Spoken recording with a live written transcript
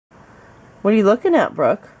What are you looking at,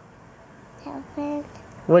 Brooke? Girlfriend.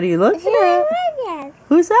 What are you looking at? Boyfriend.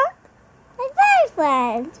 Who's that? My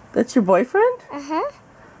boyfriend. That's your boyfriend? Uh-huh.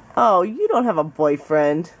 Oh, you don't have a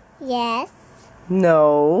boyfriend. Yes.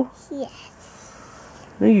 No. Yes.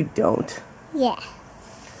 No, you don't. Yes.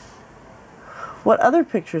 What other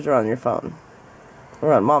pictures are on your phone?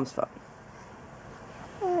 Or on Mom's phone?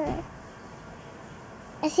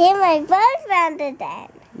 I see my boyfriend again.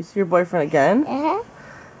 You see your boyfriend again? Uh-huh.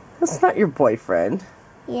 That's not your boyfriend.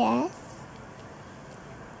 Yes.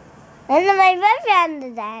 And then my boyfriend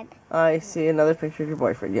again. I see another picture of your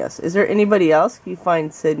boyfriend, yes. Is there anybody else? Can you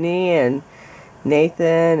find Sydney and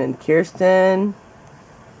Nathan and Kirsten?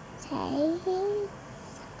 Okay.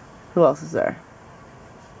 Who else is there?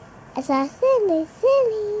 I saw Silly,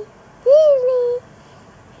 me,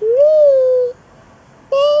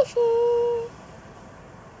 Nathan.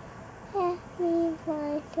 Happy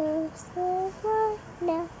birthday,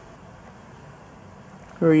 no.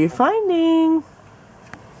 Who are you finding?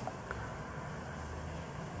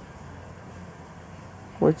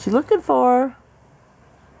 What you looking for?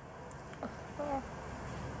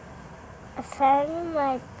 I found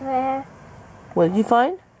my prayer What did you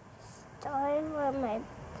find? story with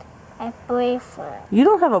my boyfriend. You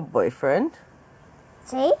don't have a boyfriend.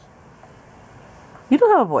 See? You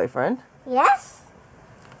don't have a boyfriend. Yes?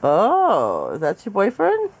 Oh, that's your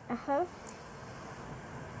boyfriend? Uh-huh.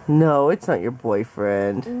 No, it's not your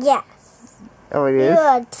boyfriend. Yes. Oh, it You is?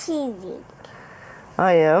 are teasing.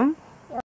 I am.